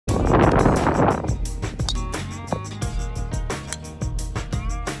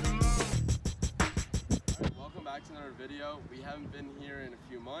video. We haven't been here in a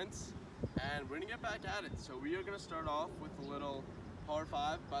few months, and we're gonna get back at it. So we are gonna start off with a little par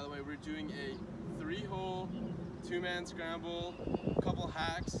 5. By the way, we're doing a 3-hole, 2-man scramble, a couple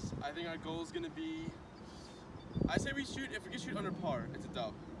hacks. I think our goal is gonna be, I say we shoot, if we can shoot under par, it's a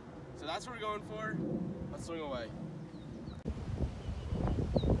dub. So that's what we're going for. Let's swing away.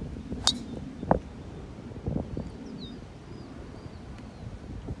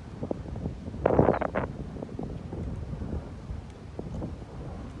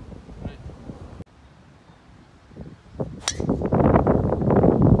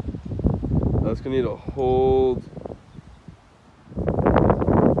 That's gonna need a hold.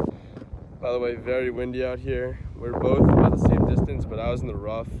 By the way, very windy out here. We're both about the same distance, but I was in the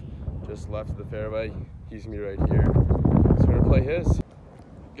rough, just left of the fairway. He's gonna be right here. So we're gonna play his.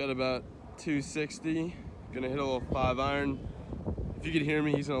 Got about 260. Gonna hit a little 5-iron. If you can hear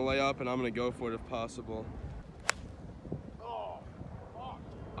me, he's gonna lay up and I'm gonna go for it if possible. Oh,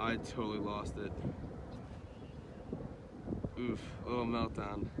 I totally lost it. Oof, a little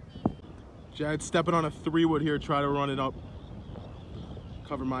meltdown. Jared stepping on a 3-wood here, try to run it up.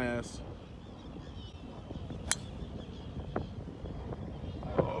 Cover my ass.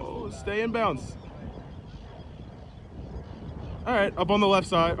 Oh, stay in bounds. All right, up on the left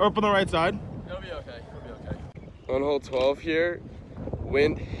side, or up on the right side. It'll be okay, it'll be okay. On hole 12 here,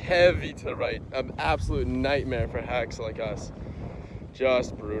 wind heavy to the right. An absolute nightmare for hacks like us.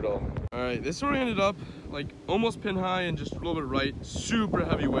 Just brutal. All right, this is where we ended up, like almost pin high and just a little bit right. Super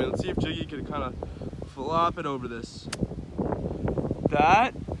heavy wind. Let's see if Jiggy could kind of flop it over this.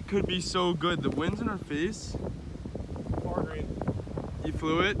 That could be so good. The wind's in our face. Far green. You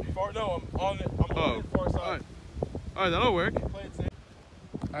flew it? No, I'm on it. I'm on it far side. All right, that'll work. Play it safe.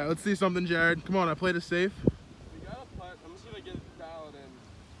 All right, let's see something, Jared. Come on, I played it safe. We got a putt. I'm just gonna get it dialed in.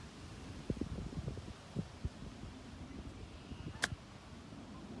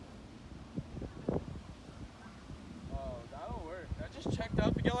 Oh, that'll work. I just checked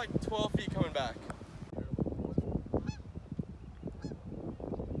up. You get like 12 feet coming back.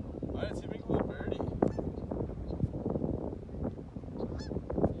 All right, see if we can pull a birdie.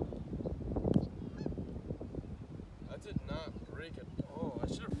 That did not break at all. I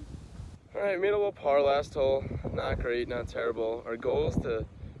should have. All right, made a little par last hole. Not great, not terrible. Our goal is to,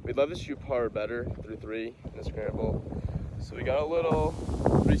 we'd love to shoot par better through 3 in a scramble. So we got a little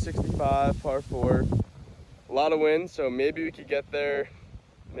 365 par 4. A lot of wind, so maybe we could get there,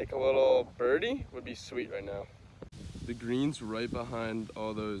 make a little birdie. Would be sweet right now. The green's right behind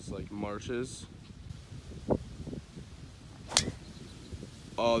all those like marshes.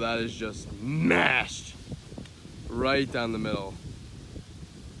 Oh, that is just mashed right down the middle.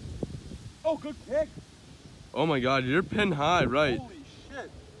 Oh, good kick. Oh my God, you're pin high, right? Holy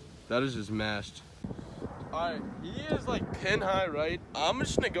shit. That is just mashed. All right, he is like pin high, right? I'm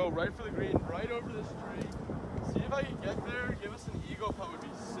just gonna go right for the green, right over this tree. See if I can get there. Give us an eagle putt would be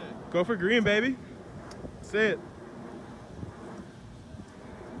sick. Go for green, baby. Say it.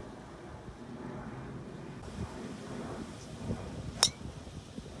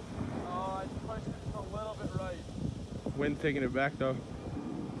 Oh, I pushed it just a little bit right. Wind taking it back though.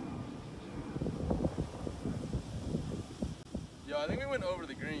 Yo, I think we went over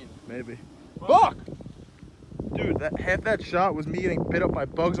the green. Maybe. Fuck! Dude, half that shot was me getting bit up by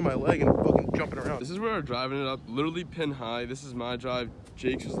bugs on my leg and fucking jumping around. This is where we're driving it up, literally pin high. This is my drive.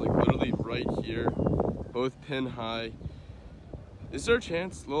 Jake's was like literally right here, both pin high. This is our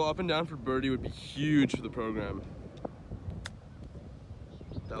chance. A little up and down for birdie would be huge for the program.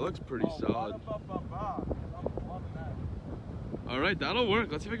 That looks pretty solid. All right, that'll work.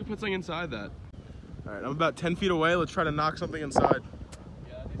 Let's see if I can put something inside that. All right, I'm about 10 feet away. Let's try to knock something inside.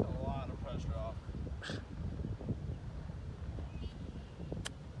 Yeah, that takes a lot of pressure off.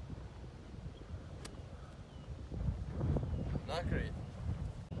 Not great.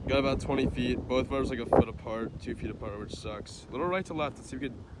 Got about 20 feet. Both of ours like a foot apart, 2 feet apart, which sucks. A little right to left. Let's see if we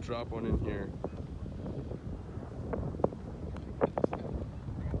could drop one in here.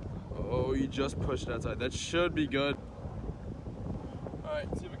 Oh, you just pushed it outside. That should be good. All right,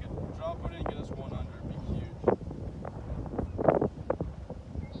 see if we can drop one in and get us one under. It'd be huge.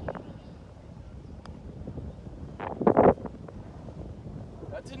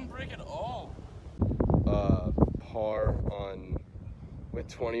 That didn't break at all. Par on with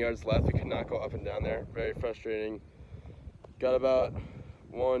 20 yards left. We could not go up and down there. Very frustrating. Got about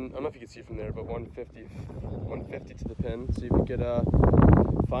I don't know if you can see from there, but 150 to the pin. See if we could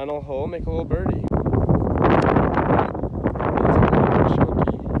final hole, make a little birdie.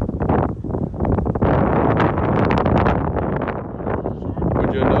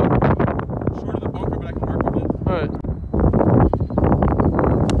 Where'd you end up? Short of the bunker, but I can work with it. All right.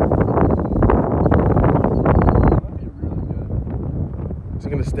 Is it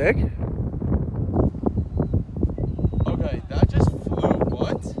gonna stick? Okay, that just flew.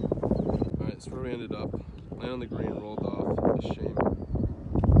 What? Alright, that's where we ended up. Landed on the green, rolled off. A shame.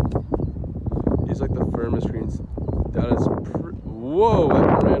 These like the firmest greens. That is whoa,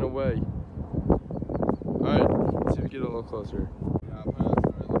 that ran away. Alright, let's see if we get a little closer. Yeah, I'll put it out for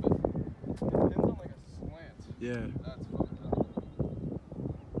a little bit. It pins on like a slant. Yeah. That's fucked up.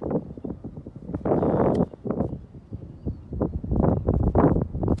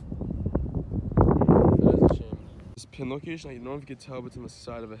 That is a shame. This pin location, I don't know if you could tell, but it's on the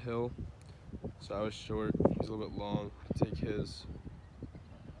side of a hill. So I was short. He's a little bit long. Take his.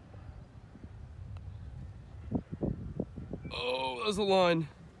 Oh, that's the line.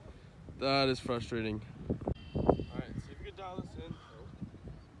 That is frustrating. Alright, see if you can dial this in.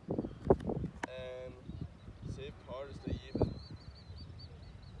 And save par to stay even.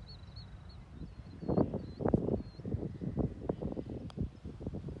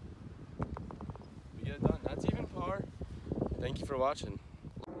 We get it done. That's even par. Thank you for watching.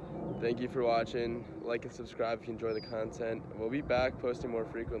 Thank you for watching. Like and subscribe if you enjoy the content. We'll be back posting more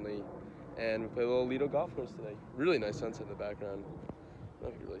frequently. And we played a little Lido golf course today. Really nice sunset in the background. I don't know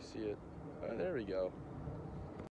if you can really see it. There we go.